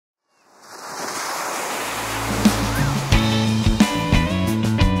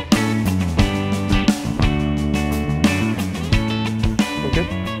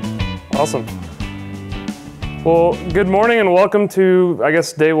Awesome. Well, good morning and welcome to, I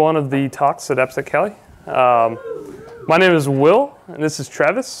guess, day one of the talks at AppSecCali. My name is Will, and this is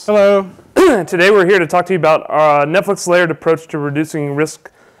Travis. Hello. Today we're here to talk to you about our Netflix layered approach to reducing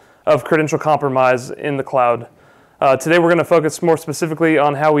risk of credential compromise in the cloud. Today we're going to focus more specifically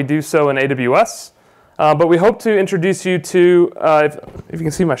on how we do so in AWS, but we hope to introduce you to, if you can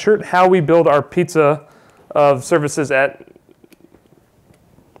see my shirt, how we build our pizza of services at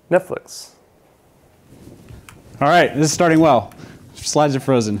Netflix. All right, this is starting well. Slides are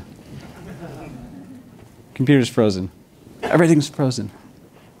frozen. Computer's frozen. Everything's frozen.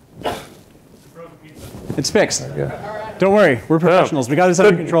 It's fixed. Don't worry, we're professionals. We got this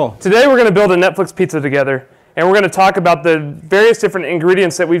under control. Today we're going to build a Netflix pizza together, and we're going to talk about the various different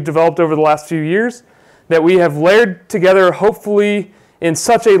ingredients that we've developed over the last few years that we have layered together, hopefully in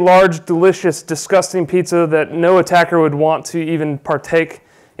such a large, delicious, disgusting pizza that no attacker would want to even partake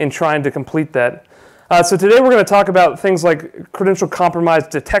in trying to complete that. So today we're going to talk about things like credential compromise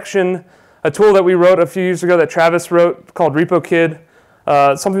detection, a tool that we wrote a few years ago that Travis wrote called RepoKid,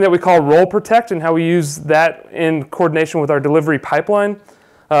 something that we call role protect and how we use that in coordination with our delivery pipeline,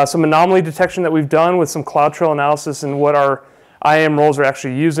 some anomaly detection that we've done with some CloudTrail analysis and what our IAM roles are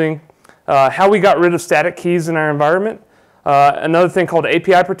actually using, how we got rid of static keys in our environment, another thing called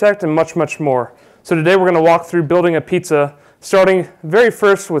API protect, and much, much more. So today we're going to walk through building a pizza, starting very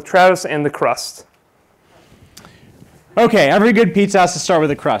first with Travis and the crust. Okay, every good pizza has to start with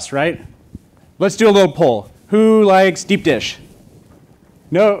a crust, right? Let's do a little poll. Who likes deep dish?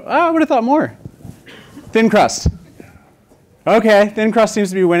 No? Oh, I would have thought more. Thin crust. Okay, thin crust seems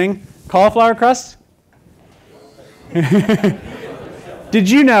to be winning. Cauliflower crust?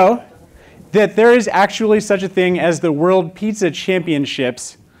 Did you know that there is actually such a thing as the World Pizza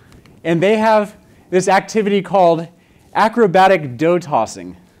Championships, and they have this activity called acrobatic dough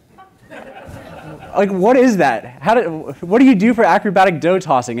tossing? Like, what is that? What do you do for acrobatic dough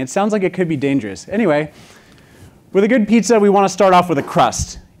tossing? It sounds like it could be dangerous. Anyway, with a good pizza, we want to start off with a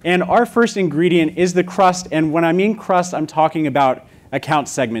crust. And our first ingredient is the crust. And when I mean crust, I'm talking about account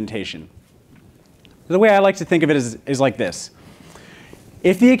segmentation. The way I like to think of it is like this.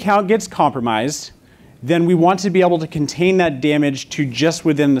 If the account gets compromised, then we want to be able to contain that damage to just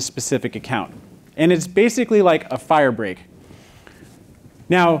within the specific account. And it's basically like a fire break.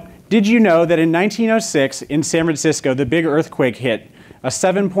 Now, did you know that in 1906 in San Francisco, the big earthquake hit, a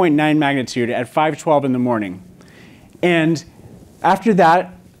 7.9 magnitude at 5:12 in the morning? And after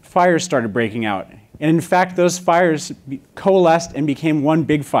that, fires started breaking out. And in fact, those fires coalesced and became one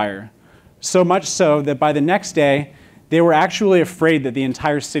big fire. So much so that by the next day, they were actually afraid that the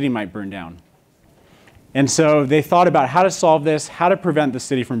entire city might burn down. And so they thought about how to solve this, how to prevent the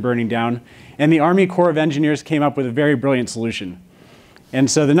city from burning down. And the Army Corps of Engineers came up with a very brilliant solution. And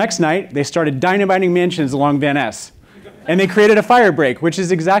so the next night, they started dynamiting mansions along Van Ness. And they created a fire break, which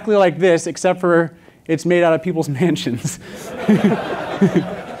is exactly like this, except for it's made out of people's mansions.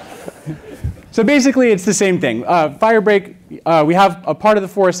 So basically, it's the same thing. Fire break, we have a part of the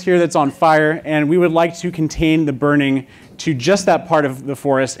forest here that's on fire, and we would like to contain the burning to just that part of the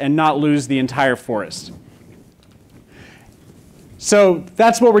forest and not lose the entire forest. So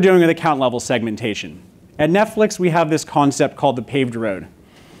that's what we're doing with account level segmentation. At Netflix, we have this concept called the paved road,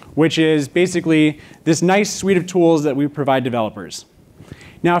 which is basically this nice suite of tools that we provide developers.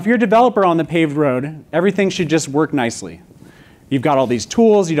 Now, if you're a developer on the paved road, everything should just work nicely. You've got all these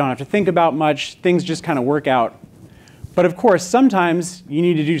tools, you don't have to think about much, things just kind of work out. But of course, sometimes you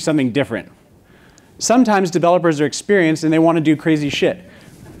need to do something different. Sometimes developers are experienced and they want to do crazy shit.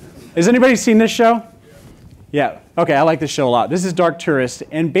 Has anybody seen this show? Yeah, okay, I like this show a lot. This is Dark Tourist,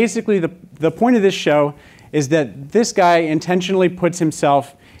 and basically the point of this show is that this guy intentionally puts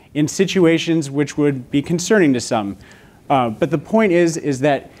himself in situations which would be concerning to some. But the point is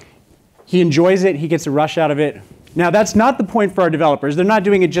that he enjoys it, he gets a rush out of it. Now, that's not the point for our developers. They're not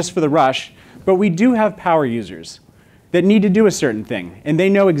doing it just for the rush, but we do have power users that need to do a certain thing, and they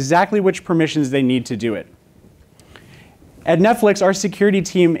know exactly which permissions they need to do it. At Netflix, our security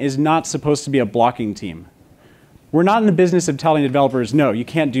team is not supposed to be a blocking team. We're not in the business of telling developers, no, you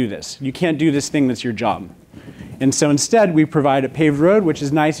can't do this. You can't do this thing that's your job. And so instead, we provide a paved road, which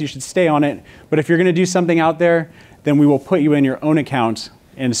is nice. You should stay on it. But if you're going to do something out there, then we will put you in your own account.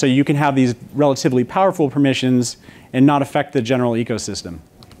 And so you can have these relatively powerful permissions and not affect the general ecosystem.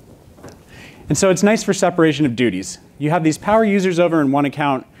 And so it's nice for separation of duties. You have these power users over in one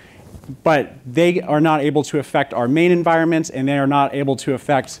account, but they are not able to affect our main environments, and they are not able to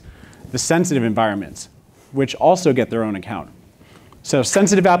affect the sensitive environments, which also get their own account. So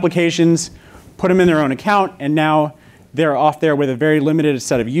sensitive applications, put them in their own account, and now They're off there with a very limited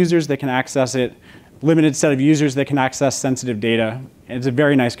set of users that can access it, limited set of users that can access sensitive data. It's a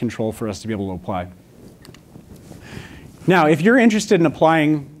very nice control for us to be able to apply. Now, if you're interested in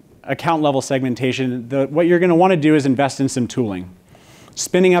applying account level segmentation, what you're going to want to do is invest in some tooling.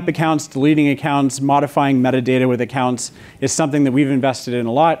 Spinning up accounts, deleting accounts, modifying metadata with accounts is something that we've invested in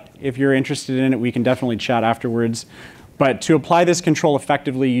a lot. If you're interested in it, we can definitely chat afterwards. But to apply this control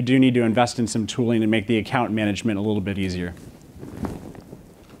effectively, you do need to invest in some tooling to make the account management a little bit easier.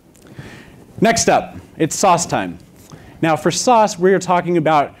 Next up, it's sauce time. Now for sauce, we're talking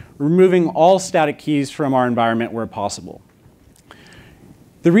about removing all static keys from our environment where possible.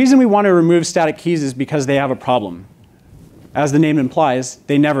 The reason we want to remove static keys is because they have a problem. As the name implies,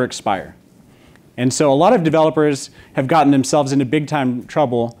 they never expire. And so a lot of developers have gotten themselves into big time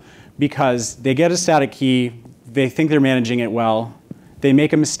trouble because they get a static key, they think they're managing it well, they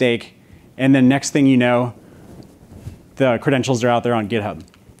make a mistake, and then next thing you know, the credentials are out there on GitHub.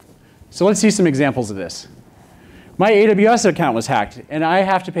 So let's see some examples of this. My AWS account was hacked, and I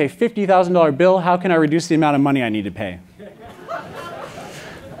have to pay a $50,000 bill. How can I reduce the amount of money I need to pay?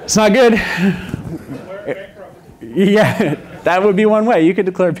 It's not good. Yeah, that would be one way. You could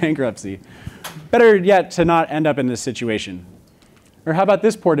declare bankruptcy. Better yet to not end up in this situation. Or how about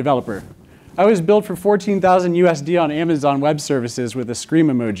this poor developer? I was billed for 14,000 USD on Amazon Web Services with a scream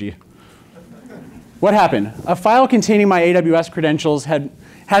emoji. What happened? A file containing my AWS credentials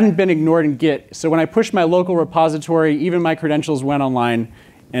hadn't been ignored in Git, so when I pushed my local repository, even my credentials went online,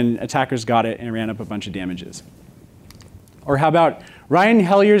 and attackers got it and ran up a bunch of damages. Or how about Ryan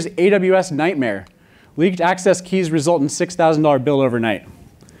Hellier's AWS nightmare? Leaked access keys result in $6,000 bill overnight.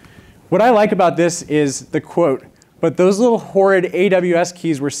 What I like about this is the quote, but those little horrid AWS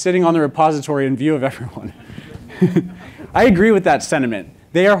keys were sitting on the repository in view of everyone. I agree with that sentiment.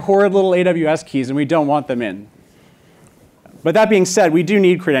 They are horrid little AWS keys, and we don't want them in. But that being said, we do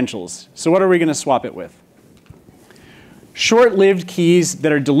need credentials. So what are we going to swap it with? Short-lived keys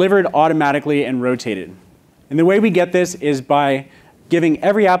that are delivered automatically and rotated. And the way we get this is by giving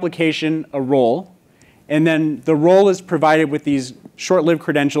every application a role, and then the role is provided with these short-lived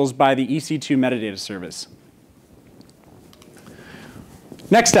credentials by the EC2 metadata service.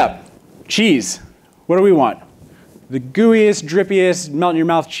 Next up, cheese. What do we want? The gooeyest, drippiest,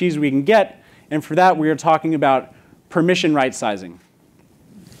 melt-in-your-mouth cheese we can get, and for that we are talking about permission right sizing.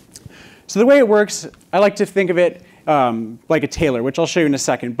 So the way it works, I like to think of it like a tailor, which I'll show you in a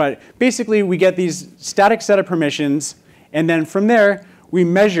second. But basically, we get these static set of permissions, and then from there, we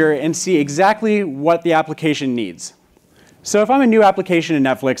measure and see exactly what the application needs. So if I'm a new application in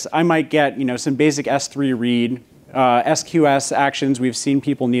Netflix, I might get some basic S3 read, SQS actions we've seen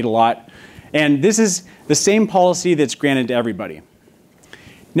people need a lot. And this is the same policy that's granted to everybody.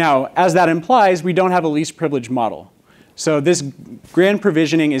 Now, as that implies, we don't have a least privilege model. So this grand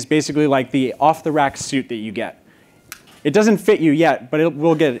provisioning is basically like the off-the-rack suit that you get. It doesn't fit you yet, but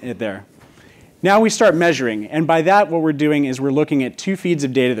we'll get it there. Now we start measuring, and by that what we're doing is we're looking at two feeds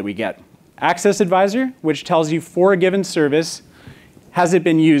of data that we get. Access Advisor, which tells you for a given service, has it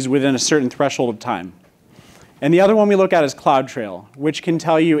been used within a certain threshold of time. And the other one we look at is CloudTrail, which can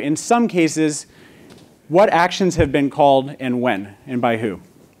tell you in some cases what actions have been called and when and by who.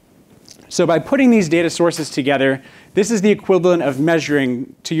 So by putting these data sources together, this is the equivalent of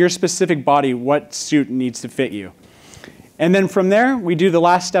measuring to your specific body what suit needs to fit you. And then from there, we do the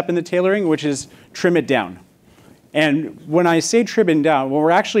last step in the tailoring, which is trim it down. And when I say trim it down, what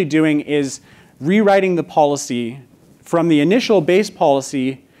we're actually doing is rewriting the policy from the initial base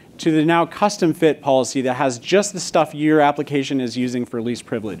policy to the now custom fit policy that has just the stuff your application is using for least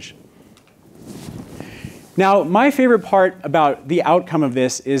privilege. Now, my favorite part about the outcome of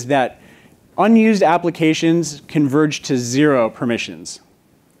this is that unused applications converge to 0 permissions.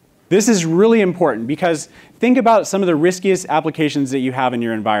 This is really important because think about some of the riskiest applications that you have in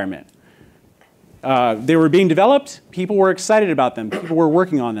your environment. They were being developed, people were excited about them, people were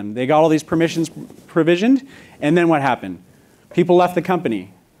working on them, they got all these permissions provisioned, and then what happened? People left the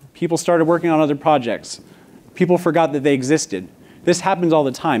company, people started working on other projects, people forgot that they existed. This happens all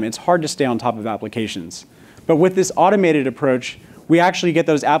the time. It's hard to stay on top of applications. But with this automated approach, we actually get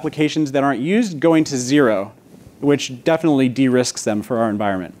those applications that aren't used going to 0, which definitely de-risks them for our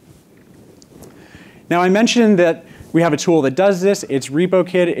environment. Now, I mentioned that we have a tool that does this. It's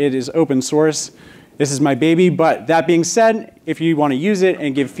RepoKit. It is open source. This is my baby. But that being said, if you want to use it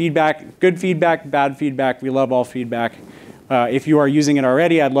and give feedback, good feedback, bad feedback, we love all feedback. If you are using it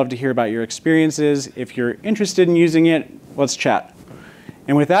already, I'd love to hear about your experiences. If you're interested in using it, let's chat.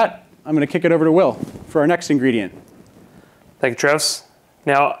 And with that, I'm going to kick it over to Will for our next ingredient. Thank you, Travis.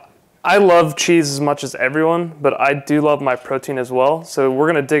 Now, I love cheese as much as everyone, but I do love my protein as well. So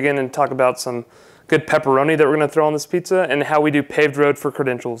we're going to dig in and talk about some good pepperoni that we're going to throw on this pizza and how we do paved road for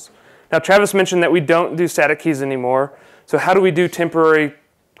credentials. Now, Travis mentioned that we don't do static keys anymore. So how do we do temporary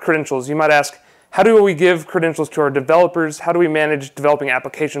credentials? You might ask, how do we give credentials to our developers? How do we manage developing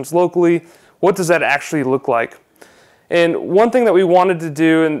applications locally? What does that actually look like? And one thing that we wanted to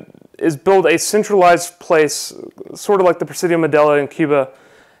do is build a centralized place, sort of like the Presidio Medela in Cuba.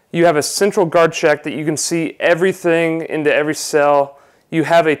 You have a central guard check that you can see everything into every cell. You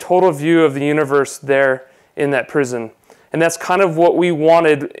have a total view of the universe there in that prison. And that's kind of what we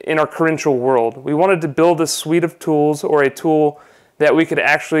wanted in our credential world. We wanted to build a suite of tools or a tool that we could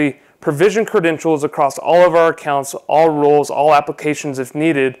actually provision credentials across all of our accounts, all roles, all applications if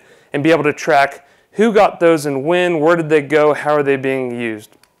needed, and be able to track who got those and when, where did they go, how are they being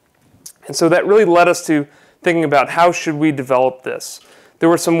used. And so that really led us to thinking about how should we develop this. There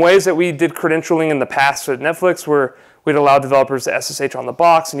were some ways that we did credentialing in the past at Netflix where we'd allow developers to SSH on the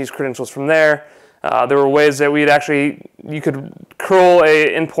box and use credentials from there. There were ways that you could curl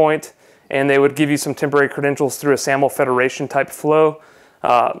a endpoint and they would give you some temporary credentials through a SAML federation type flow.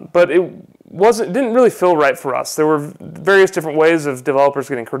 But it didn't really feel right for us. There were various different ways of developers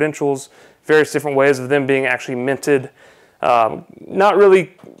getting credentials, various different ways of them being actually minted, not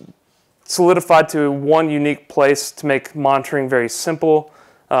really solidified to one unique place to make monitoring very simple.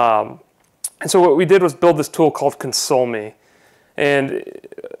 And so what we did was build this tool called Console Me. And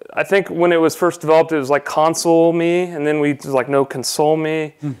I think when it was first developed, it was like console me, and then we was like, no, console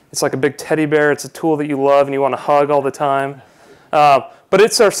me. It's like a big teddy bear. It's a tool that you love and you want to hug all the time. But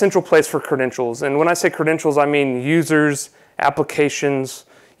it's our central place for credentials. And when I say credentials, I mean users, applications,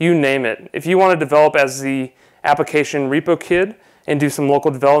 you name it. If you want to develop as the application repo kid and do some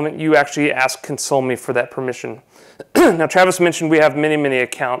local development, you actually ask Console Me for that permission. Now, Travis mentioned we have many, many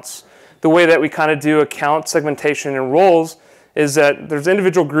accounts. The way that we kind of do account segmentation and roles is that there's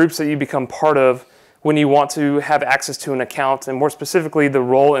individual groups that you become part of when you want to have access to an account, and more specifically, the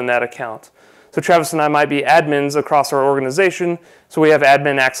role in that account. So Travis and I might be admins across our organization, so we have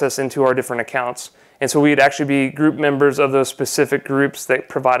admin access into our different accounts. And so we'd actually be group members of those specific groups that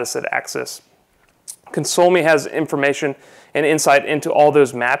provide us that access. Console Me has information and insight into all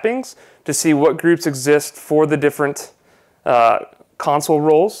those mappings to see what groups exist for the different console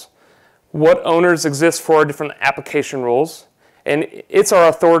roles, what owners exist for our different application roles, and it's our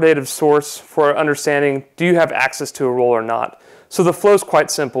authoritative source for understanding, do you have access to a role or not? So the flow is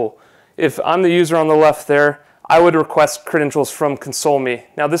quite simple. If I'm the user on the left there, I would request credentials from Console Me.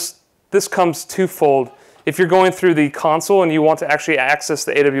 Now this comes twofold. If you're going through the console and you want to actually access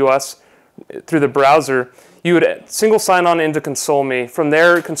the AWS through the browser, you would single sign on into Console Me. From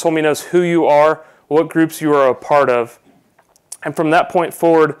there, Console Me knows who you are, what groups you are a part of. And from that point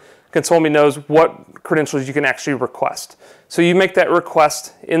forward, Console Me knows what credentials you can actually request. So you make that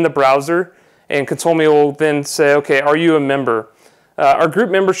request in the browser, and Console Me will then say, okay, are you a member? Our group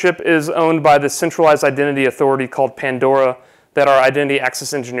membership is owned by the centralized identity authority called Pandora that our identity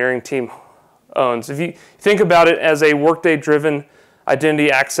access engineering team owns. If you think about it as a Workday-driven identity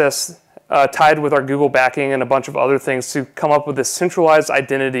access tied with our Google backing and a bunch of other things to come up with this centralized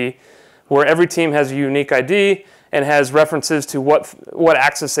identity where every team has a unique ID and has references to what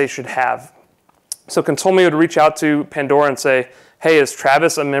access they should have. So Console Me would reach out to Pandora and say, hey, is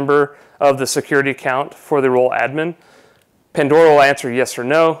Travis a member of the security account for the role admin? Pandora will answer yes or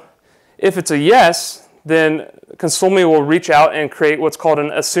no. If it's a yes, then Console Me will reach out and create what's called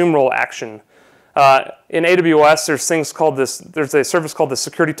an assume role action. In AWS, there's a service called the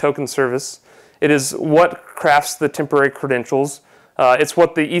Security Token Service. It is what crafts the temporary credentials. It's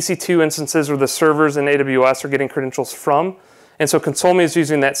what the EC2 instances or the servers in AWS are getting credentials from. And so Console Me is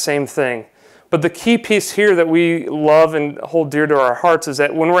using that same thing. But the key piece here that we love and hold dear to our hearts is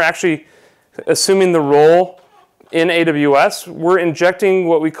that when we're actually assuming the role in AWS, we're injecting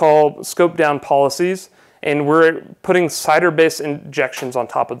what we call scope down policies, and we're putting CIDR-based injections on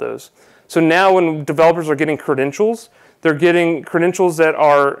top of those. So now when developers are getting credentials, they're getting credentials that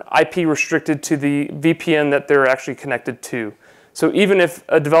are IP restricted to the VPN that they're actually connected to. So even if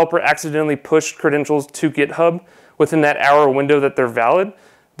a developer accidentally pushed credentials to GitHub within that hour window that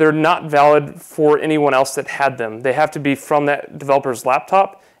they're not valid for anyone else that had them. They have to be from that developer's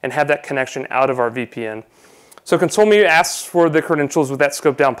laptop and have that connection out of our VPN. So Console Me asks for the credentials with that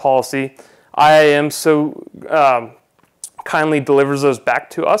scope down policy. IAM so kindly delivers those back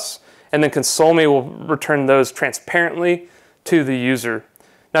to us, and then Console Me will return those transparently to the user.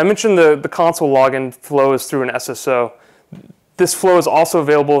 Now I mentioned the console login flow is through an SSO. This flow is also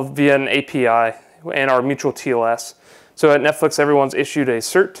available via an API and our mutual TLS. So at Netflix, everyone's issued a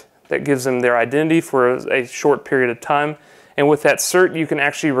cert that gives them their identity for a short period of time. And with that cert, you can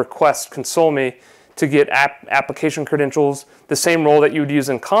actually request console me to get application credentials, the same role that you would use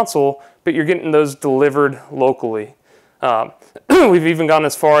in console, but you're getting those delivered locally. We've even gone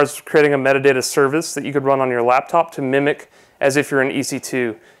as far as creating a metadata service that you could run on your laptop to mimic as if you're in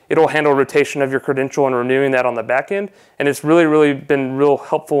EC2. It'll handle rotation of your credential and renewing that on the back end. And it's really, really been real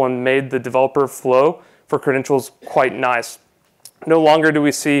helpful and made the developer flow for credentials quite nice. No longer do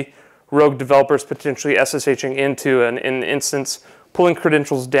we see rogue developers potentially SSHing into an instance, pulling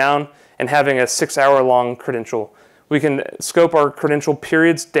credentials down, and having a 6-hour-long credential. We can scope our credential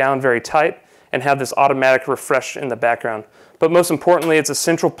periods down very tight and have this automatic refresh in the background. But most importantly, it's a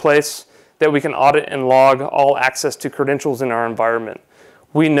central place that we can audit and log all access to credentials in our environment.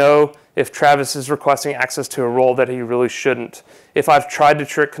 We know if Travis is requesting access to a role that he really shouldn't. If I've tried to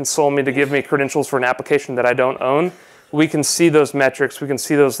trick console me to give me credentials for an application that I don't own, we can see those metrics, we can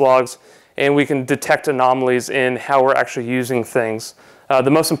see those logs, and we can detect anomalies in how we're actually using things. The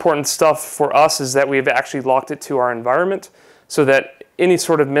most important stuff for us is that we've actually locked it to our environment so that any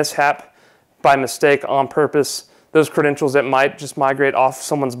sort of mishap by mistake, on purpose, those credentials that might just migrate off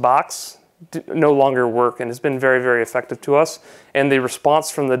someone's box no longer work, and it's been very, very effective to us. And the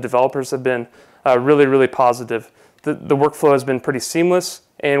response from the developers have been really, really positive. The workflow has been pretty seamless,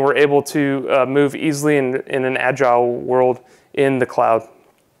 and we're able to move easily in an agile world in the cloud.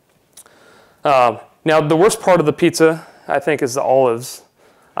 Now, the worst part of the pizza, I think, is the olives.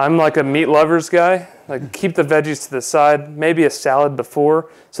 I'm like a meat lovers guy. Like, keep the veggies to the side, maybe a salad before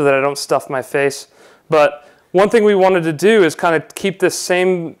so that I don't stuff my face. But one thing we wanted to do is kind of keep this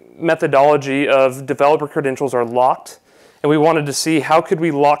same methodology of developer credentials are locked, and we wanted to see how could we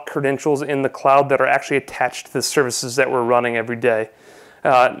lock credentials in the cloud that are actually attached to the services that we're running every day.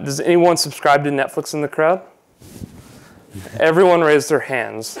 Does anyone subscribe to Netflix in the crowd? Everyone raised their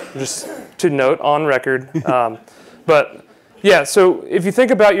hands, just to note on record. But yeah, so if you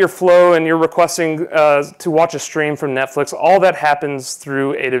think about your flow and you're requesting to watch a stream from Netflix, all that happens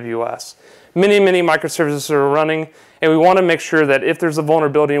through AWS. Many, many microservices are running, and we want to make sure that if there's a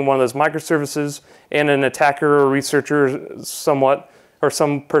vulnerability in one of those microservices and an attacker or researcher somewhat, or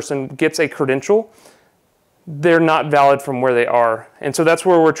some person gets a credential, they're not valid from where they are. And so that's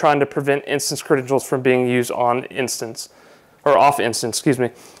where we're trying to prevent instance credentials from being used on instance, or off instance, excuse me.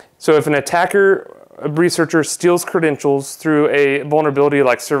 So if an attacker, a researcher steals credentials through a vulnerability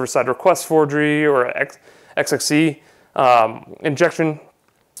like server-side request forgery or XXE injection,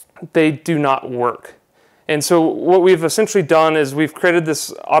 they do not work. And so what we've essentially done is we've created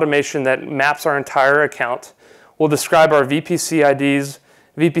this automation that maps our entire account. We'll describe our VPC IDs,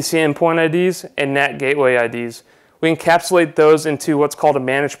 VPC endpoint IDs, and NAT gateway IDs. We encapsulate those into what's called a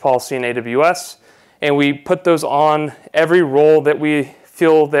managed policy in AWS, and we put those on every role that we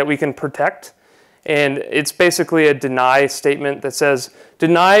feel that we can protect. And it's basically a deny statement that says,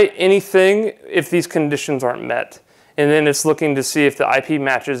 deny anything if these conditions aren't met. And then it's looking to see if the IP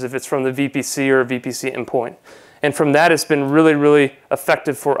matches, if it's from the VPC or VPC endpoint. And from that, it's been really, really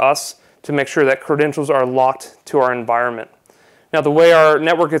effective for us to make sure that credentials are locked to our environment. Now, the way our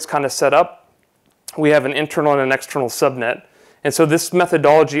network is kind of set up, we have an internal and an external subnet. And so this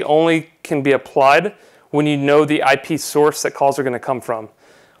methodology only can be applied when you know the IP source that calls are going to come from.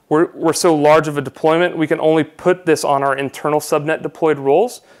 We're so large of a deployment, we can only put this on our internal subnet deployed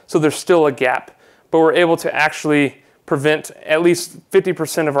roles, so there's still a gap. But we're able to actually prevent at least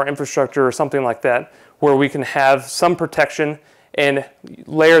 50% of our infrastructure or something like that, where we can have some protection and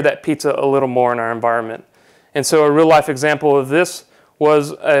layer that pizza a little more in our environment. And so a real life example of this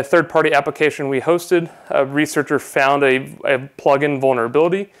was a third-party application we hosted. A researcher found a plugin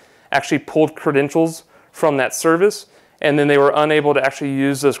vulnerability, actually pulled credentials from that service, and then they were unable to actually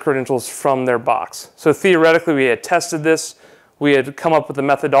use those credentials from their box. So theoretically, we had tested this, we had come up with the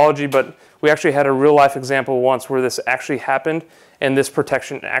methodology, but we actually had a real life example once where this actually happened, and this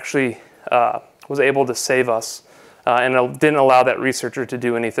protection actually was able to save us, and it didn't allow that researcher to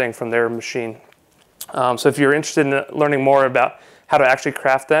do anything from their machine. So if you're interested in learning more about how to actually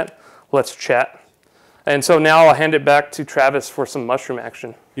craft that, let's chat. And so now I'll hand it back to Travis for some mushroom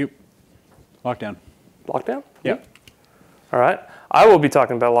action. Yep. Lockdown. Lockdown? Yep. All right. I will be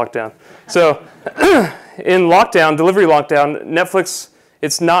talking about lockdown. So in lockdown, delivery lockdown, Netflix,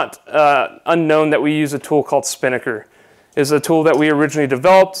 it's not unknown that we use a tool called Spinnaker. It's a tool that we originally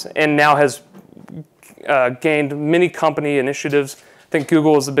developed and now has gained many company initiatives. I think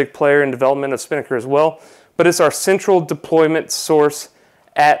Google is a big player in development of Spinnaker as well. But it's our central deployment source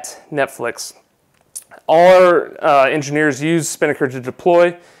at Netflix. All our engineers use Spinnaker to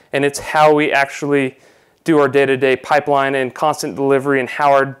deploy, and it's how we actually do our day-to-day pipeline and constant delivery and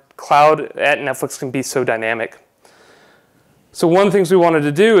how our cloud at Netflix can be so dynamic. So one of the things we wanted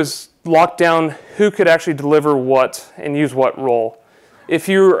to do is lock down who could actually deliver what and use what role. If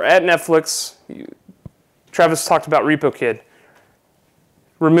you're at Netflix, Travis talked about RepoKid,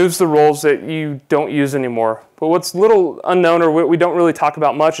 removes the roles that you don't use anymore. But what's little unknown, or what we don't really talk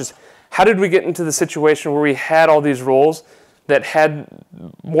about much, is how did we get into the situation where we had all these roles that had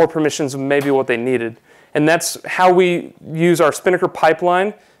more permissions than maybe what they needed. And that's how we use our Spinnaker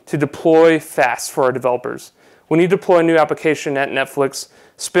pipeline to deploy fast for our developers. When you deploy a new application at Netflix,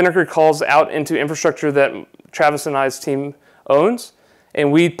 Spinnaker calls out into infrastructure that Travis and I's team owns,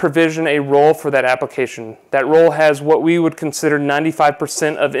 and we provision a role for that application. That role has what we would consider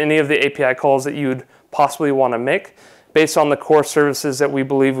 95% of any of the API calls that you would possibly want to make based on the core services that we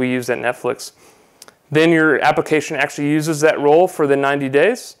believe we use at Netflix. Then your application actually uses that role for the 90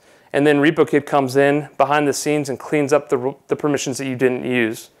 days, and then RepoKid comes in behind the scenes and cleans up the permissions that you didn't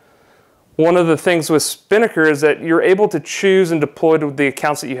use. One of the things with Spinnaker is that you're able to choose and deploy to the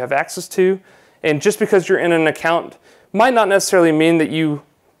accounts that you have access to, and just because you're in an account might not necessarily mean that you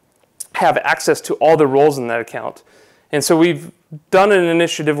have access to all the roles in that account. And so we've done an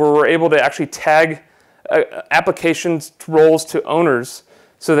initiative where we're able to actually tag applications roles to owners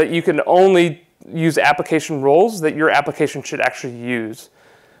so that you can only use application roles that your application should actually use.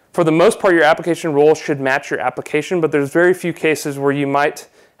 For the most part, your application roles should match your application, but there's very few cases where you might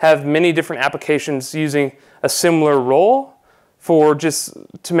have many different applications using a similar role for just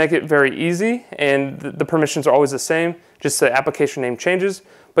to make it very easy, and the permissions are always the same, just the application name changes.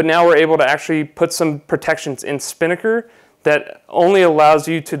 But now we're able to actually put some protections in Spinnaker that only allows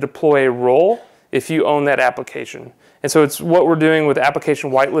you to deploy a role if you own that application. And so it's what we're doing with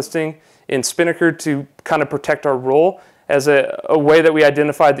application whitelisting in Spinnaker to kind of protect our role as a way that we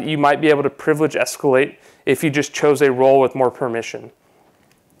identified that you might be able to privilege escalate if you just chose a role with more permission.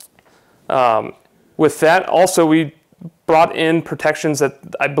 With that, also we brought in protections that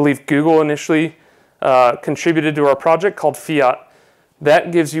I believe Google initially contributed to our project called Fiat.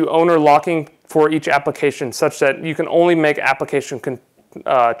 That gives you owner locking for each application such that you can only make application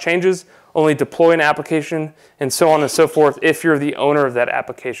changes, only deploy an application, and so on and so forth if you're the owner of that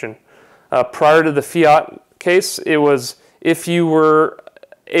application. Prior to the Fiat case, it was if you were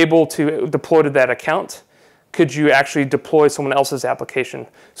able to deploy to that account, could you actually deploy someone else's application?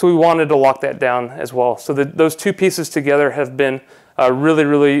 So we wanted to lock that down as well. So those two pieces together have been really,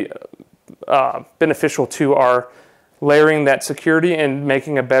 really beneficial to our layering that security and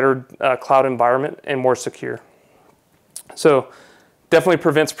making a better cloud environment and more secure. So definitely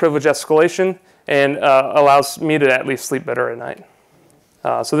prevents privilege escalation and allows me to at least sleep better at night.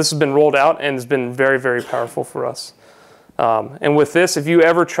 So this has been rolled out and has been very, very powerful for us. And with this, if you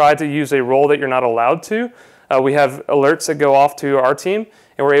ever try to use a role that you're not allowed to, we have alerts that go off to our team,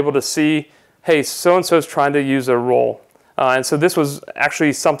 and we're able to see, hey, so-and-so is trying to use a role. And so this was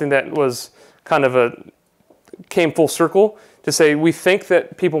actually something that was kind of came full circle to say, we think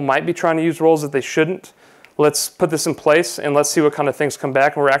that people might be trying to use roles that they shouldn't. Let's put this in place, and let's see what kind of things come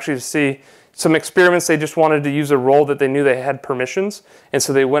back. And we're actually to see some experiments. They just wanted to use a role that they knew they had permissions, and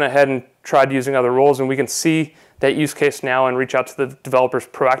so they went ahead and tried using other roles, and we can see that use case now and reach out to the developers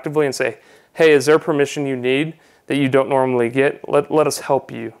proactively and say, hey, is there permission you need that you don't normally get? Let us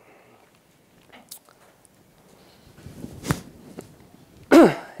help you.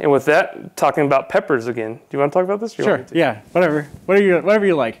 And with that, talking about peppers again. Do you want to talk about this? Sure, yeah, whatever. Whatever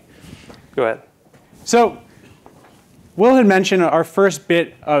you like. Go ahead. So Will had mentioned our first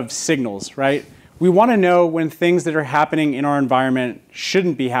bit of signals, right? We want to know when things that are happening in our environment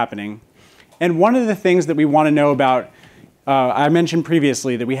shouldn't be happening. And one of the things that we want to know about, I mentioned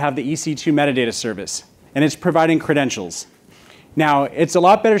previously that we have the EC2 metadata service, and it's providing credentials. Now, it's a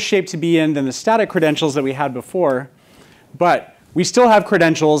lot better shape to be in than the static credentials that we had before, but we still have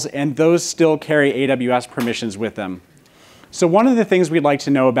credentials, and those still carry AWS permissions with them. So one of the things we'd like to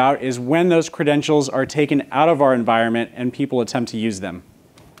know about is when those credentials are taken out of our environment and people attempt to use them.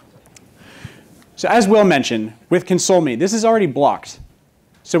 So as Will mentioned, with console.me, this is already blocked.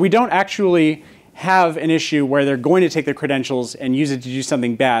 So we don't actually have an issue where they're going to take the credentials and use it to do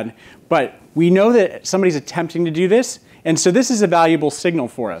something bad, but we know that somebody's attempting to do this, and so this is a valuable signal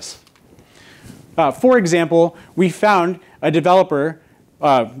for us. For example, we found a developer,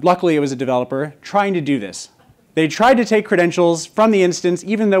 luckily it was a developer, trying to do this. They tried to take credentials from the instance,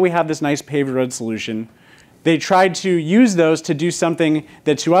 even though we have this nice paved road solution. They tried to use those to do something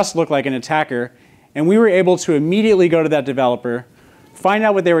that to us looked like an attacker, and we were able to immediately go to that developer, find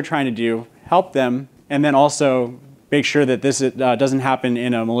out what they were trying to do, help them, and then also make sure that this doesn't happen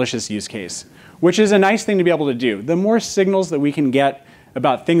in a malicious use case, which is a nice thing to be able to do. The more signals that we can get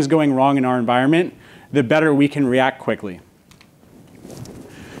about things going wrong in our environment, the better we can react quickly.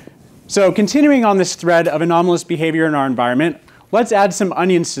 So continuing on this thread of anomalous behavior in our environment, let's add some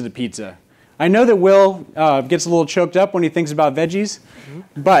onions to the pizza. I know that Will gets a little choked up when he thinks about veggies,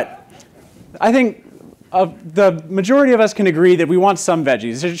 but I think the majority of us can agree that we want some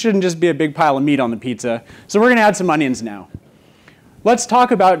veggies. It shouldn't just be a big pile of meat on the pizza. So we're going to add some onions now. Let's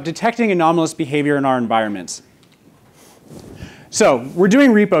talk about detecting anomalous behavior in our environments. So we're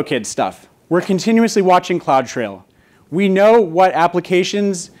doing RepoKit stuff. We're continuously watching CloudTrail. We know what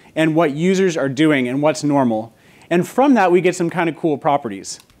applications and what users are doing and what's normal. And from that, we get some kind of cool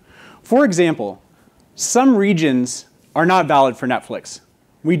properties. For example, some regions are not valid for Netflix.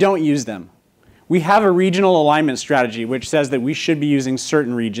 We don't use them. We have a regional alignment strategy which says that we should be using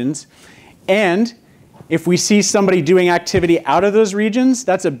certain regions. And if we see somebody doing activity out of those regions,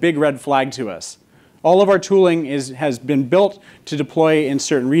 that's a big red flag to us. All of our tooling has been built to deploy in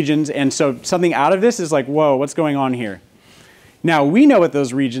certain regions, and so something out of this is like, whoa, what's going on here? Now, we know what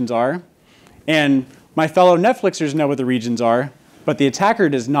those regions are, and my fellow Netflixers know what the regions are, but the attacker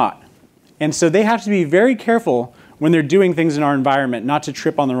does not. And so they have to be very careful when they're doing things in our environment not to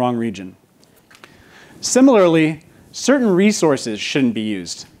trip on the wrong region. Similarly, certain resources shouldn't be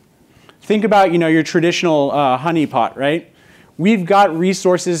used. Think about your traditional honeypot, right? We've got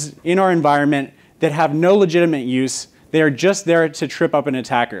resources in our environment that have no legitimate use. They are just there to trip up an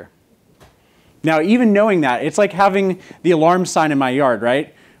attacker. Now, even knowing that, it's like having the alarm sign in my yard,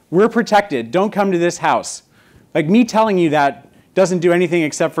 right? We're protected. Don't come to this house. Like me telling you that doesn't do anything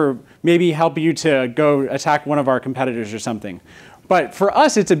except for maybe help you to go attack one of our competitors or something. But for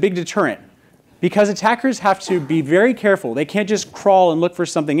us, it's a big deterrent because attackers have to be very careful. They can't just crawl and look for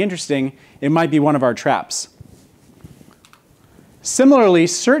something interesting. It might be one of our traps. Similarly,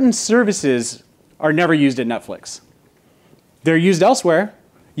 certain services are never used at Netflix. They're used elsewhere.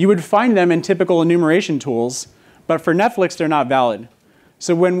 You would find them in typical enumeration tools, but for Netflix, they're not valid.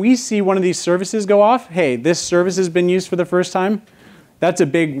 So when we see one of these services go off, hey, this service has been used for the first time, that's a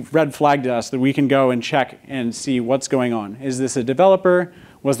big red flag to us that we can go and check and see what's going on. Is this a developer?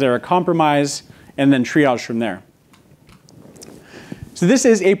 Was there a compromise? And then triage from there. So this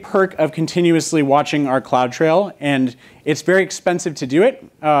is a perk of continuously watching our CloudTrail, and it's very expensive to do it.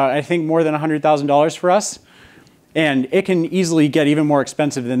 I think more than $100,000 for us. And it can easily get even more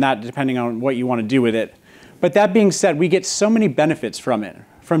expensive than that depending on what you want to do with it. But that being said, we get so many benefits from it.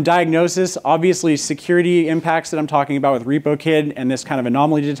 From diagnosis, obviously security impacts that I'm talking about with RepoKit and this kind of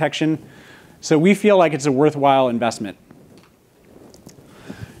anomaly detection. So we feel like it's a worthwhile investment.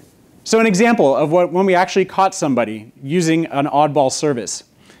 So an example of when we actually caught somebody using an oddball service.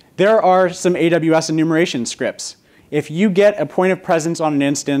 There are some AWS enumeration scripts. If you get a point of presence on an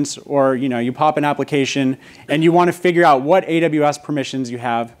instance or you pop an application and you want to figure out what AWS permissions you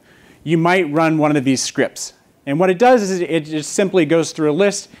have, you might run one of these scripts. And what it does is it just simply goes through a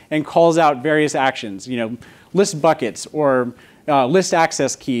list and calls out various actions, list buckets or list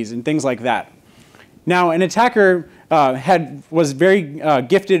access keys and things like that. Now, an attacker was very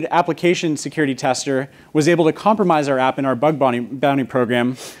gifted application security tester, was able to compromise our app in our bug bounty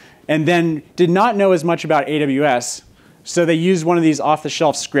program, and then did not know as much about AWS, so they used one of these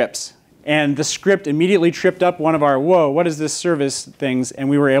off-the-shelf scripts. And the script immediately tripped up one of our, whoa, what is this service things, and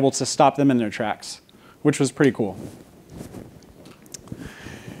we were able to stop them in their tracks, which was pretty cool.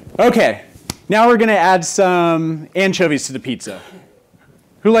 Okay, now we're going to add some anchovies to the pizza.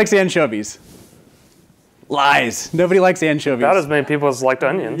 Who likes anchovies? Lies. Nobody likes anchovies. Not as many people as liked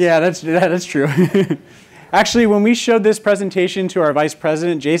onions. Yeah, that's true. Actually, when we showed this presentation to our vice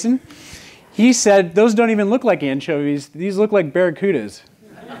president, Jason, he said, those don't even look like anchovies. These look like barracudas.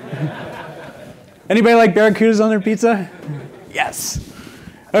 Anybody like barracudas on their pizza? Yes.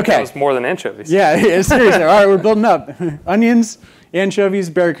 Okay. That was more than anchovies. Yeah, seriously. All right, we're building up. Onions, anchovies,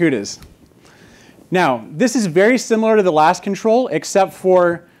 barracudas. Now, this is very similar to the last control, except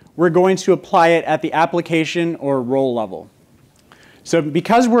for we're going to apply it at the application or role level. So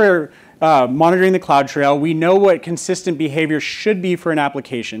because we're monitoring the CloudTrail, we know what consistent behavior should be for an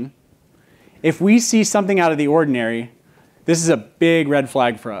application. If we see something out of the ordinary, this is a big red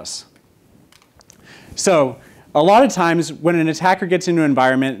flag for us. So a lot of times when an attacker gets into an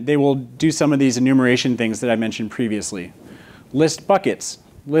environment, they will do some of these enumeration things that I mentioned previously. List buckets,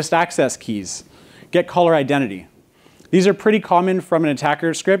 list access keys, get caller identity. These are pretty common from an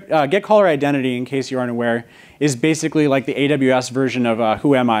attacker script. Get caller identity, in case you aren't aware, is basically like the AWS version of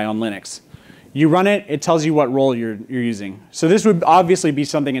Who Am I on Linux. You run it, it tells you what role you're using. So this would obviously be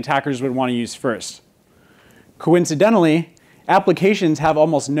something attackers would want to use first. Coincidentally, applications have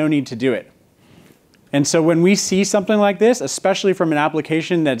almost no need to do it. And so when we see something like this, especially from an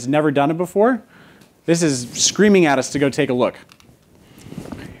application that's never done it before, this is screaming at us to go take a look.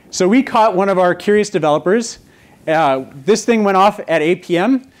 So we caught one of our curious developers. This thing went off at 8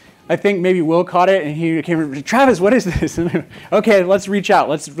 p.m. I think maybe Will caught it, and he came, Travis, what is this? Okay, let's reach out.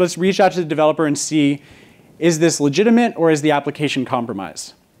 Let's reach out to the developer and see, is this legitimate or is the application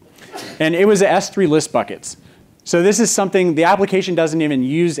compromised? And it was a S3 list buckets. So this is something, the application doesn't even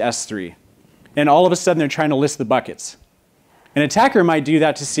use S3. And all of a sudden, they're trying to list the buckets. An attacker might do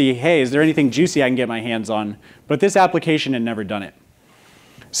that to see, hey, is there anything juicy I can get my hands on? But this application had never done it.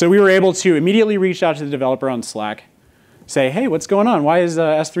 So we were able to immediately reach out to the developer on Slack, say, hey, what's going on? Why is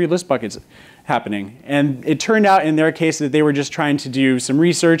S3 list buckets happening? And it turned out in their case that they were just trying to do some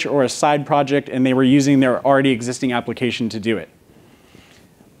research or a side project, and they were using their already existing application to do it.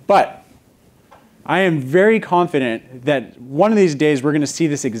 But I am very confident that one of these days we're going to see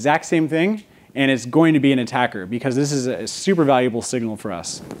this exact same thing, and it's going to be an attacker, because this is a super valuable signal for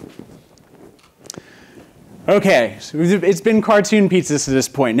us. Okay, so it's been cartoon pizzas to this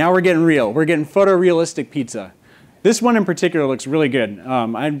point. Now we're getting real. We're getting photorealistic pizza. This one in particular looks really good.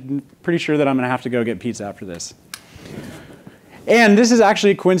 I'm pretty sure that I'm going to have to go get pizza after this. And this is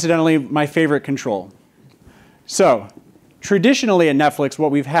actually coincidentally my favorite control. So traditionally at Netflix,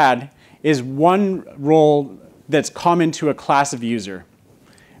 what we've had is one role that's common to a class of user.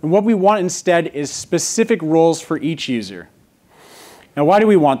 And what we want instead is specific roles for each user. Now, why do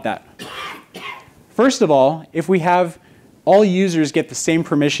we want that? First of all, if we have all users get the same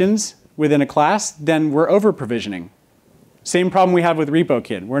permissions within a class, then we're over-provisioning. Same problem we have with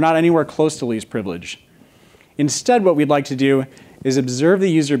RepoKit. We're not anywhere close to least privilege. Instead, what we'd like to do is observe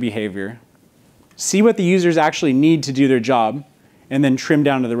the user behavior, see what the users actually need to do their job, and then trim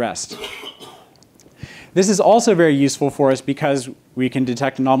down to the rest. This is also very useful for us because we can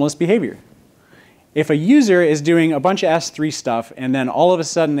detect anomalous behavior. If a user is doing a bunch of S3 stuff and then all of a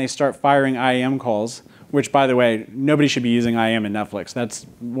sudden they start firing IAM calls, which by the way, nobody should be using IAM in Netflix. That's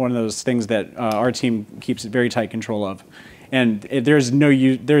one of those things that our team keeps very tight control of. And there's no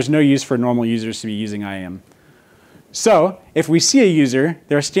use for normal users to be using IAM. So if we see a user,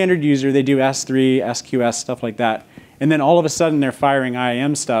 they're a standard user, they do S3, SQS, stuff like that, and then all of a sudden they're firing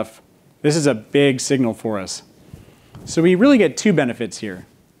IAM stuff, this is a big signal for us. So we really get two benefits here.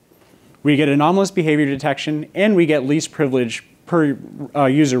 We get anomalous behavior detection, and we get least privilege per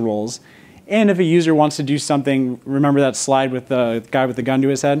user roles. And if a user wants to do something, remember that slide with the guy with the gun to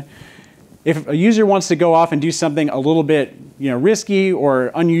his head? If a user wants to go off and do something a little bit risky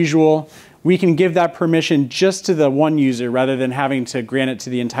or unusual, we can give that permission just to the one user rather than having to grant it to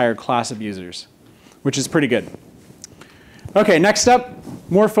the entire class of users, which is pretty good. OK, next up,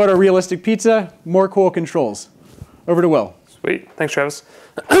 more photorealistic pizza, more cool controls. Over to Will. Sweet. Thanks, Travis.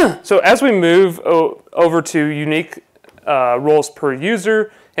 So as we move over to unique roles per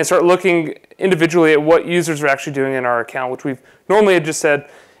user and start looking individually at what users are actually doing in our account, which we've normally had just said,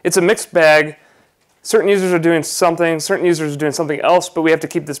 it's a mixed bag. Certain users are doing something, certain users are doing something else, but we have to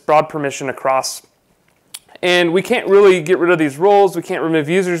keep this broad permission across. And we can't really get rid of these roles. We can't remove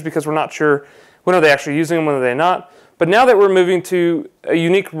users because we're not sure when are they actually using them, when are they not. But now that we're moving to a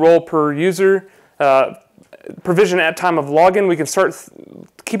unique role per user, provision at time of login, we can start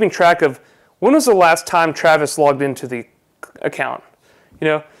keeping track of when was the last time Travis logged into the account.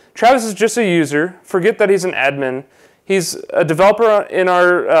 Travis is just a user. Forget that he's an admin. He's a developer in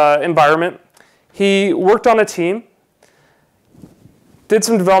our environment. He worked on a team, did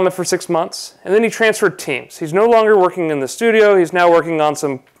some development for 6 months, and then he transferred teams. He's no longer working in the studio. He's now working on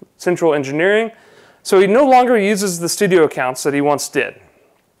some central engineering. So he no longer uses the studio accounts that he once did.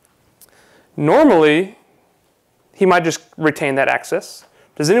 Normally, he might just retain that access.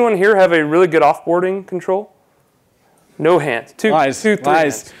 Does anyone here have a really good offboarding control? No hands. Two, three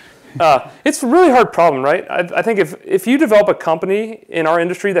hands. It's a really hard problem, right? I think if you develop a company in our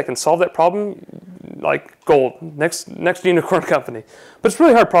industry that can solve that problem, like gold, next unicorn company. But it's a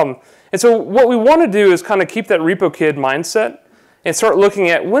really hard problem. And so what we want to do is kind of keep that repo kid mindset and start looking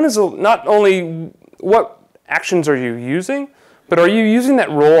at not only what actions are you using, but are you using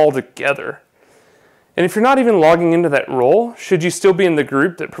that role altogether? And if you're not even logging into that role, should you still be in the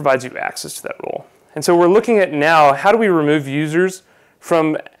group that provides you access to that role? And so we're looking at now, how do we remove users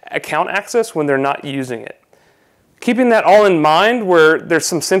from account access when they're not using it? Keeping that all in mind where there's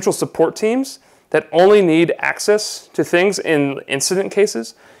some central support teams that only need access to things in incident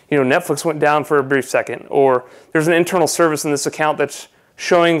cases. Netflix went down for a brief second, or there's an internal service in this account that's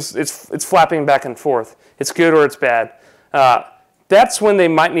showing it's flapping back and forth. It's good or it's bad. That's when they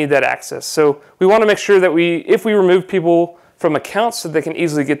might need that access. So we want to make sure that if we remove people from accounts so they can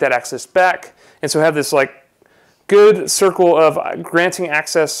easily get that access back. And so have this like good circle of granting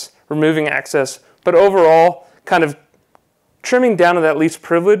access, removing access, but overall kind of trimming down to that least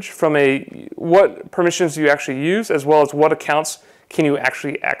privilege from what permissions do you actually use, as well as what accounts can you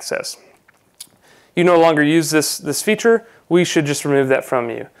actually access. You no longer use this feature, we should just remove that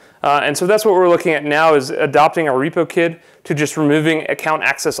from you. And so that's what we're looking at now, is adopting our repo kit to just removing account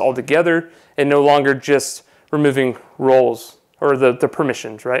access altogether and no longer just removing roles or the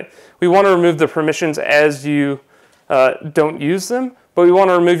permissions, right? We want to remove the permissions as you don't use them, but we want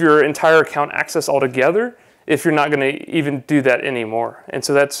to remove your entire account access altogether if you're not going to even do that anymore. And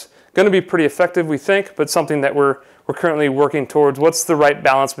so that's going to be pretty effective, we think, but something that we're currently working towards. What's the right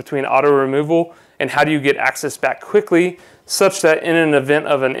balance between auto removal and how do you get access back quickly, such that in an event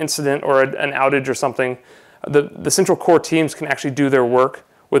of an incident or an outage or something, the central core teams can actually do their work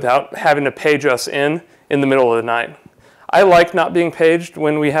without having to page us in the middle of the night. I like not being paged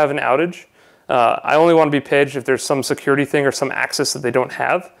when we have an outage. I only want to be paged if there's some security thing or some access that they don't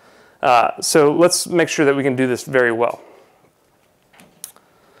have. So let's make sure that we can do this very well.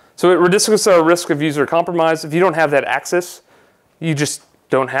 So it reduces our risk of user compromise. If you don't have that access, you just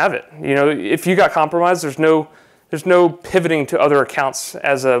don't have it. You know, if you got compromised, there's no pivoting to other accounts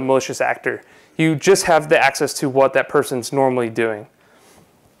as a malicious actor. You just have the access to what that person's normally doing.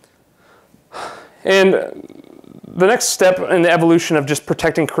 And the next step in the evolution of just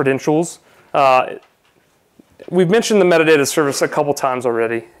protecting credentials, we've mentioned the metadata service a couple times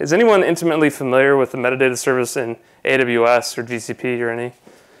already. Is anyone intimately familiar with the metadata service in AWS or GCP or any?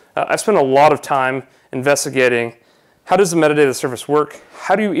 I spent a lot of time investigating how does the metadata service work?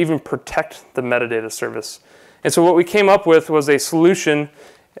 How do you even protect the metadata service? And so what we came up with was a solution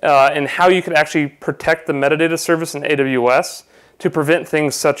in how you could actually protect the metadata service in AWS to prevent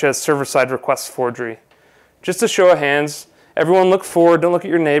things such as server-side request forgery. Just a show of hands, everyone look forward, don't look at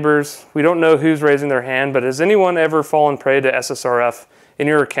your neighbors. We don't know who's raising their hand, but has anyone ever fallen prey to SSRF in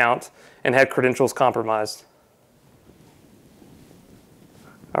your account and had credentials compromised?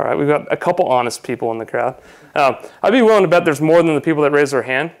 All right, we've got a couple honest people in the crowd. I'd be willing to bet there's more than the people that raise their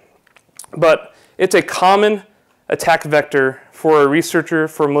hand, but it's a common attack vector for a researcher,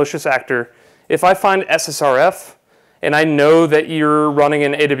 for a malicious actor. If I find SSRF and I know that you're running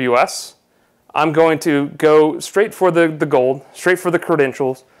in AWS, I'm going to go straight for the gold, straight for the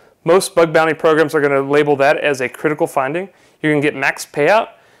credentials. Most bug bounty programs are going to label that as a critical finding. You're going to get max payout,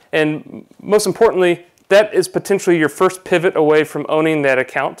 and most importantly, that is potentially your first pivot away from owning that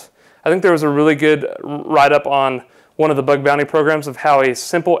account. I think there was a really good write-up on one of the bug bounty programs of how a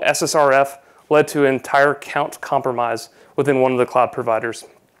simple SSRF led to an entire account compromise within one of the cloud providers.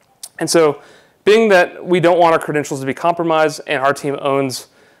 And so, being that we don't want our credentials to be compromised and our team owns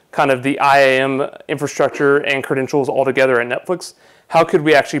kind of the IAM infrastructure and credentials altogether at Netflix, how could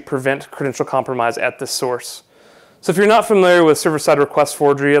we actually prevent credential compromise at the source? So if you're not familiar with server-side request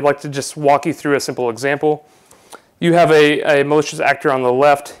forgery, I'd like to just walk you through a simple example. You have a malicious actor on the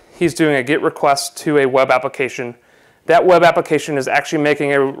left. He's doing a GET request to a web application. That web application is actually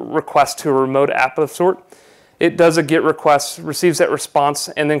making a request to a remote app of sort. It does a GET request, receives that response,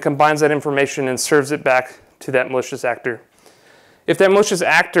 and then combines that information and serves it back to that malicious actor. If that malicious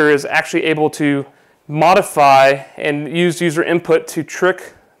actor is actually able to modify and use user input to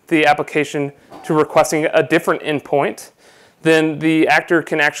trick the application to requesting a different endpoint, then the actor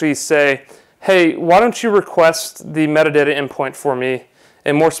can actually say, hey, why don't you request the metadata endpoint for me?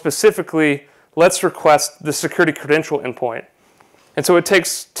 And more specifically, let's request the security credential endpoint. And so it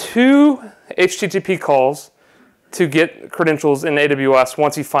takes 2 HTTP calls to get credentials in AWS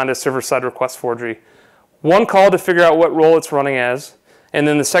once you find a server-side request forgery. 1 call to figure out what role it's running as, and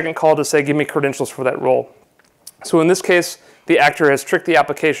then the second call to say, give me credentials for that role. So in this case, the actor has tricked the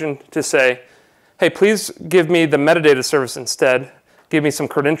application to say, hey, please give me the metadata service instead, give me some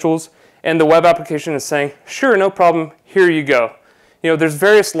credentials, and the web application is saying, sure, no problem, here you go. You know, there's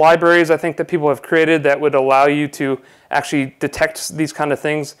various libraries I think that people have created that would allow you to actually detect these kind of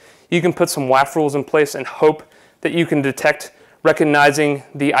things. You can put some WAF rules in place and hope that you can detect recognizing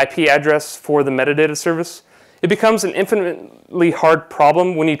the IP address for the metadata service. It becomes an infinitely hard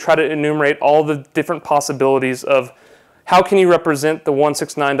problem when you try to enumerate all the different possibilities of how can you represent the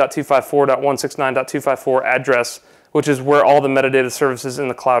 169.254.169.254 address, which is where all the metadata services in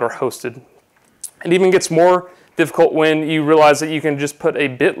the cloud are hosted. It even gets more difficult when you realize that you can just put a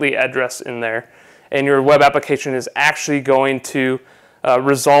bit.ly address in there and your web application is actually going to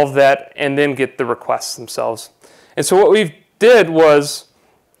resolve that and then get the requests themselves. And so what we did was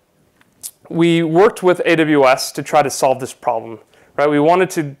we worked with AWS to try to solve this problem. Right? We wanted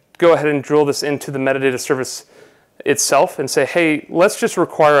to go ahead and drill this into the metadata service itself and say, hey, let's just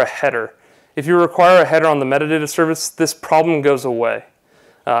require a header. If you require a header on the metadata service, this problem goes away.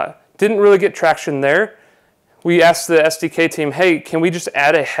 Didn't really get traction there. We asked the SDK team, hey, can we just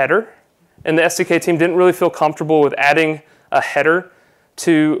add a header? And the SDK team didn't really feel comfortable with adding a header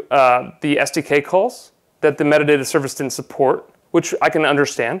to the SDK calls that the metadata service didn't support, which I can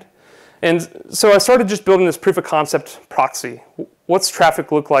understand. And so I started just building this proof of concept proxy. What's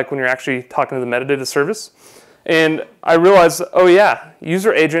traffic look like when you're actually talking to the metadata service? And I realized, oh yeah,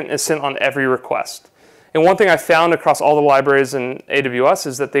 user agent is sent on every request. And one thing I found across all the libraries in AWS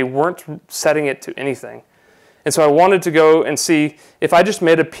is that they weren't setting it to anything. And so I wanted to go and see if I just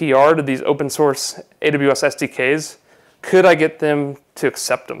made a PR to these open source AWS SDKs, could I get them to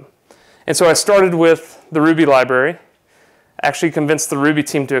accept them? And so I started with the Ruby library, actually convinced the Ruby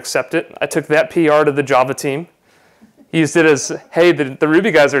team to accept it. I took that PR to the Java team, used it as, hey, the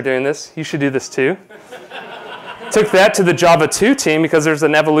Ruby guys are doing this, you should do this too. Took that to the Java 2 team because there's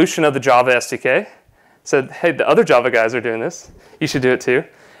an evolution of the Java SDK. Said, hey, the other Java guys are doing this, you should do it too.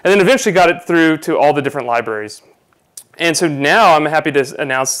 And then eventually got it through to all the different libraries. And so now I'm happy to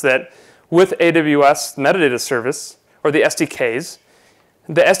announce that with AWS metadata service, or the SDKs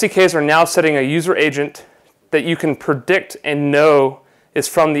are now setting a user agent that you can predict and know is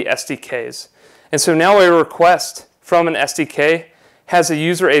from the SDKs. And so now a request from an SDK has a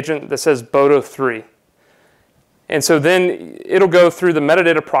user agent that says Bodo3. And so then it'll go through the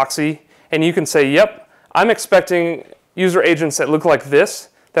metadata proxy, and you can say, yep, I'm expecting user agents that look like this,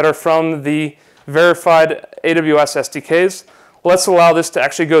 that are from the verified AWS SDKs. Let's allow this to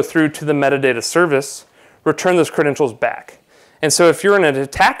actually go through to the metadata service, return those credentials back. And so if you're an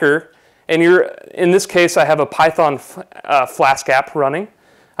attacker, and in this case, I have a Python Flask app running.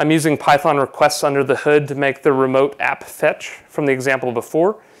 I'm using Python requests under the hood to make the remote app fetch from the example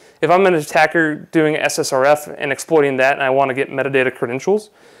before. If I'm an attacker doing SSRF and exploiting that, and I want to get metadata credentials,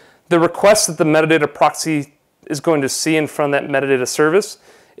 the request that the metadata proxy is going to see in front of that metadata service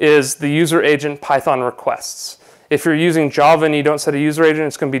is the user agent Python requests. If you're using Java and you don't set a user agent,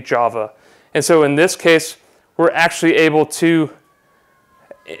 it's going to be Java. And so in this case, we're actually able to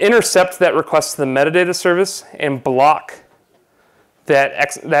intercept that request to the metadata service and block that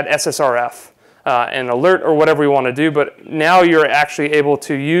SSRF and alert or whatever we want to do. But now you're actually able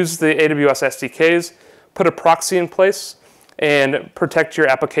to use the AWS SDKs, put a proxy in place, and protect your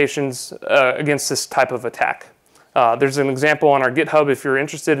applications against this type of attack. There's an example on our GitHub if you're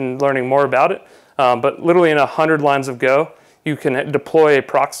interested in learning more about it. But literally in 100 lines of Go, you can deploy a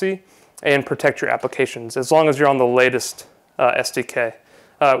proxy and protect your applications as long as you're on the latest SDK.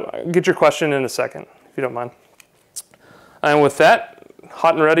 Get your question in a second, if you don't mind. And with that,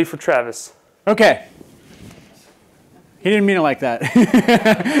 hot and ready for Travis. Okay. He didn't mean it like that.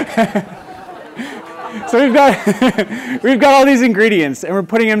 So we've got all these ingredients, and we're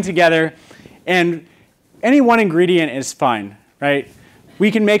putting them together. And any one ingredient is fine, right?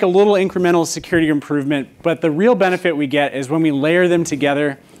 We can make a little incremental security improvement, but the real benefit we get is when we layer them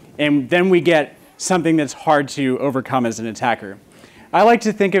together, and then we get something that's hard to overcome as an attacker. I like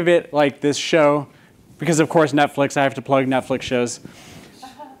to think of it like this show, because of course Netflix, I have to plug Netflix shows.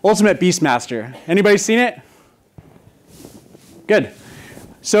 Ultimate Beastmaster. Anybody seen it? Good.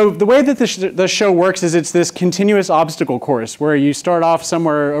 So the way that the show works is it's this continuous obstacle course where you start off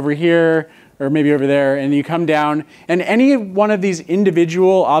somewhere over here or maybe over there and you come down, and any one of these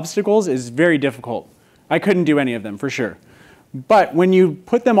individual obstacles is very difficult. I couldn't do any of them for sure. But when you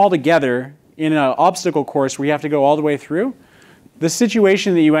put them all together in an obstacle course where you have to go all the way through, the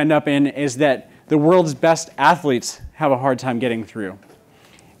situation that you end up in is that the world's best athletes have a hard time getting through.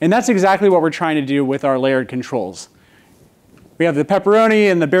 And that's exactly what we're trying to do with our layered controls. We have the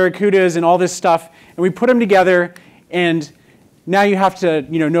pepperoni and the barracudas and all this stuff, and we put them together, and now you have to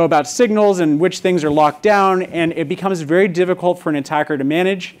know about signals and which things are locked down, and it becomes very difficult for an attacker to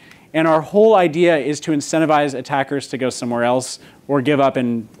manage. And our whole idea is to incentivize attackers to go somewhere else or give up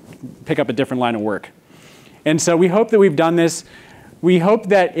and pick up a different line of work. And so we hope that we've done this. We hope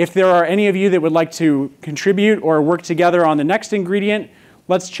that if there are any of you that would like to contribute or work together on the next ingredient,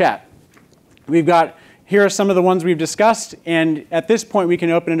 let's chat. Here are some of the ones we've discussed, and at this point we can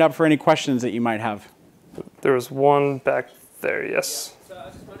open it up for any questions that you might have. There was one back there, yes. So I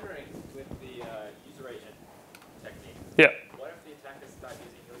was just wondering, with the user agent technique, yeah. What if the attackers start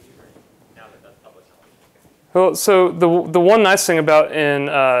using your user agent now that that's published? Well, so the one nice thing about in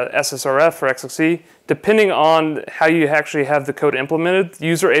SSRF or XXE, depending on how you actually have the code implemented, the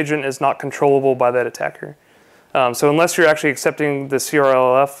user agent is not controllable by that attacker. So unless you're actually accepting the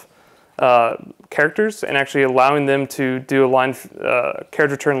CRLF characters and actually allowing them to do a character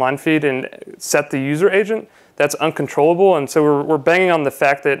return line feed and set the user agent, that's uncontrollable. And so we're banging on the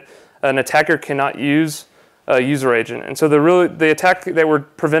fact that an attacker cannot use a user agent. And so the attack that we're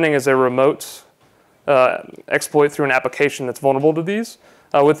preventing is a remote exploit through an application that's vulnerable to these,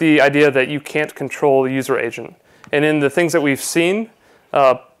 with the idea that you can't control the user agent. And in the things that we've seen,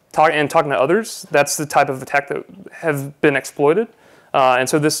 talking to others, that's the type of attack that have been exploited. And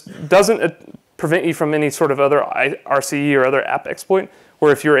so this doesn't prevent you from any sort of other RCE or other app exploit,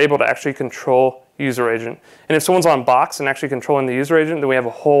 where if you're able to actually control user agent. And if someone's on box and actually controlling the user agent, then we have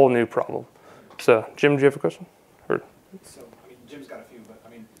a whole new problem. So, Jim, do you have a question? Or? So, I mean, Jim's got a few, but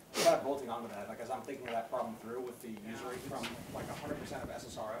I mean, kind of bolting onto that, like as I'm thinking of that problem through with the user agent from like 100% of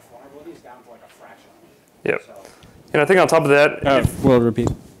SSRF vulnerabilities down to like a fraction. Yep. So, and I think on top of that, we'll repeat.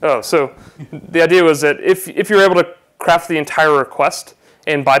 So the idea was that if you're able to craft the entire request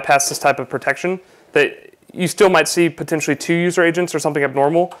and bypass this type of protection, that you still might see potentially 2 user agents or something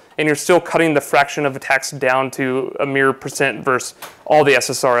abnormal, and you're still cutting the fraction of attacks down to a mere percent versus all the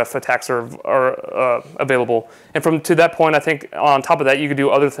SSRF attacks are available. And to that point, I think on top of that, you could do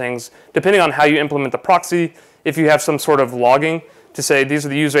other things, depending on how you implement the proxy. If you have some sort of logging to say, these are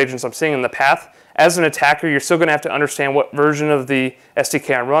the user agents I'm seeing in the path, as an attacker, you're still going to have to understand what version of the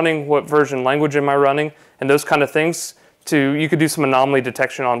SDK I'm running, what version language am I running, and those kind of things. You could do some anomaly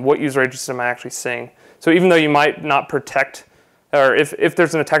detection on what user agents am I actually seeing. So even though you might not protect, or if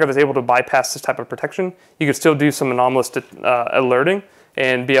there's an attacker that's able to bypass this type of protection, you could still do some anomalous alerting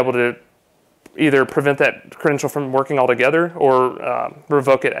and be able to either prevent that credential from working altogether or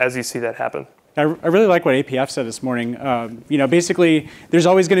revoke it as you see that happen. I really like what APF said this morning. Basically, there's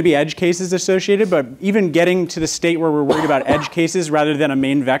always going to be edge cases associated, but even getting to the state where we're worried about edge cases rather than a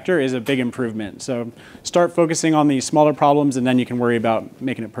main vector is a big improvement. So start focusing on the smaller problems, and then you can worry about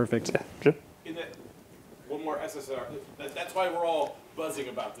making it perfect. Yeah. Jim? One more SSR. That's why we're all buzzing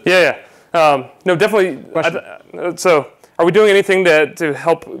about this. Yeah. No, definitely. So are we doing anything to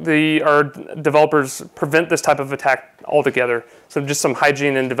help our developers prevent this type of attack altogether? So just some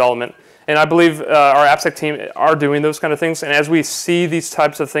hygiene in development. And I believe our AppSec team are doing those kind of things. And as we see these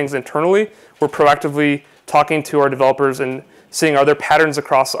types of things internally, we're proactively talking to our developers and seeing, are there patterns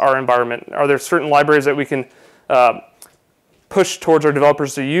across our environment? Are there certain libraries that we can push towards our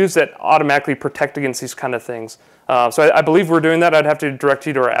developers to use that automatically protect against these kind of things? So I believe we're doing that. I'd have to direct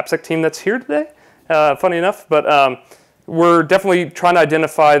you to our AppSec team that's here today, funny enough. But we're definitely trying to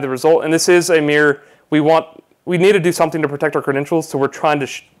identify the result. And this is a mere, we need to do something to protect our credentials, so we're trying to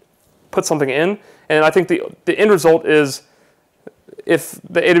put something in. And I think the end result is, if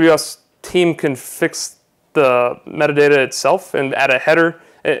the AWS team can fix the metadata itself and add a header,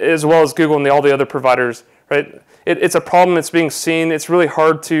 as well as Google and all the other providers, right? It's a problem that's being seen. It's really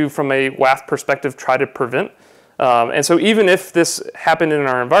hard to, from a WAF perspective, try to prevent. And so even if this happened in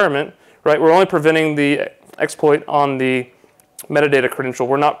our environment, right, we're only preventing the exploit on the metadata credential.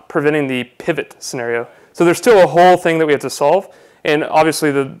 We're not preventing the pivot scenario. So there's still a whole thing that we have to solve. And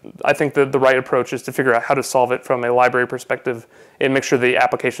obviously, I think the right approach is to figure out how to solve it from a library perspective and make sure the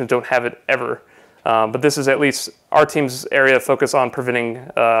applications don't have it ever. But this is at least our team's area of focus on preventing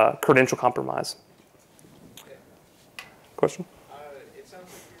credential compromise. Question? It sounds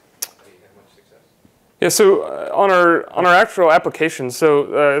like you're having much success. Yeah, so on our actual application,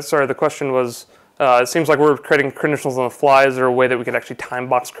 sorry, the question was, it seems like we're creating credentials on the fly. Is there a way that we could actually time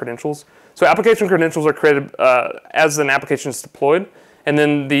box credentials? So application credentials are created as an application is deployed, and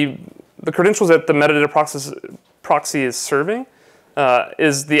then the credentials that the metadata proxy is serving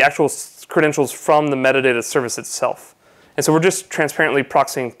is the actual credentials from the metadata service itself. And so we're just transparently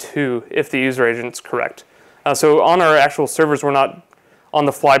proxying to if the user agent's correct. So on our actual servers, we're not on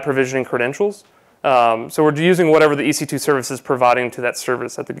the fly provisioning credentials. So we're using whatever the EC2 service is providing to that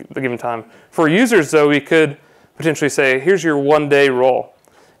service at the given time. For users, though, we could potentially say, here's your one-day role.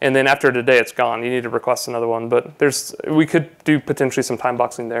 And then after today, it's gone. You need to request another one. But we could do potentially some time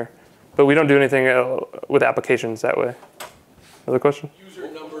boxing there. But we don't do anything with applications that way. Another question? User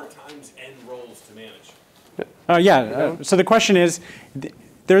number times n roles to manage. So the question is,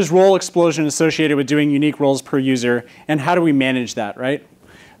 there's role explosion associated with doing unique roles per user. And how do we manage that, right?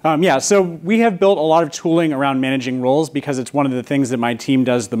 So we have built a lot of tooling around managing roles because it's one of the things that my team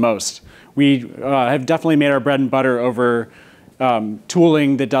does the most. We have definitely made our bread and butter over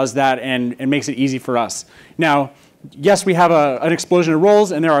tooling that does that and makes it easy for us. Now, yes, we have an explosion of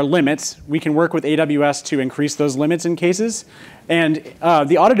roles and there are limits. We can work with AWS to increase those limits in cases. And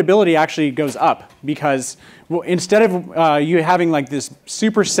the auditability actually goes up because instead of you having like this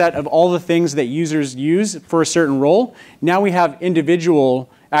superset of all the things that users use for a certain role, now we have individual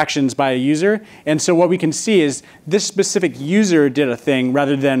actions by a user. And so what we can see is this specific user did a thing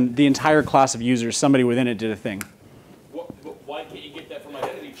rather than the entire class of users, somebody within it did a thing. Why can't you get that from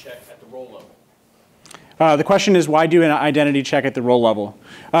identity check at the role level? The question is, why do an identity check at the role level?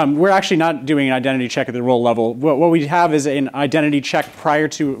 We're actually not doing an identity check at the role level. What we have is an identity check prior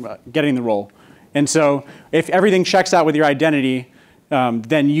to getting the role. And so if everything checks out with your identity,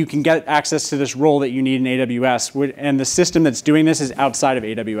 then you can get access to this role that you need in AWS. And the system that's doing this is outside of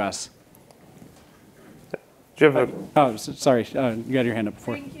AWS. Sorry, you had your hand up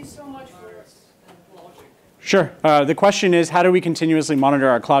before. Thank you so much for this logic. Sure. The question is, how do we continuously monitor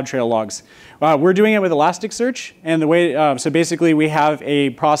our CloudTrail logs? We're doing it with Elasticsearch, and the way so basically we have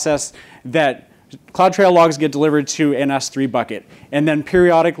a process that CloudTrail logs get delivered to an S3 bucket, and then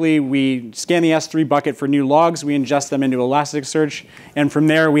periodically we scan the S3 bucket for new logs. We ingest them into Elasticsearch, and from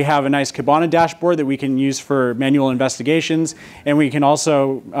there we have a nice Kibana dashboard that we can use for manual investigations, and we can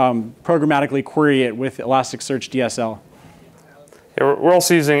also programmatically query it with Elasticsearch DSL. Yeah, we're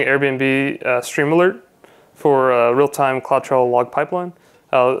also using Airbnb Streamalert for real-time CloudTrail log pipeline.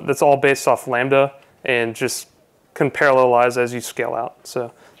 That's all based off Lambda and just can parallelize as you scale out.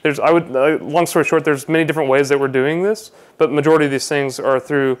 So there's, long story short, there's many different ways that we're doing this, but majority of these things are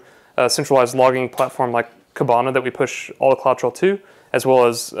through a centralized logging platform like Kibana that we push all the CloudTrail to, as well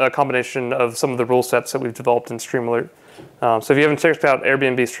as a combination of some of the rule sets that we've developed in Streamalert. So if you haven't checked out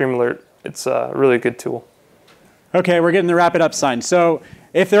Airbnb Streamalert, it's a really good tool. Okay, we're getting the wrap it up sign. So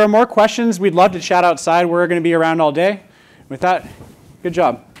if there are more questions, we'd love to chat outside. We're going to be around all day. With that, good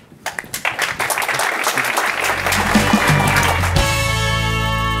job.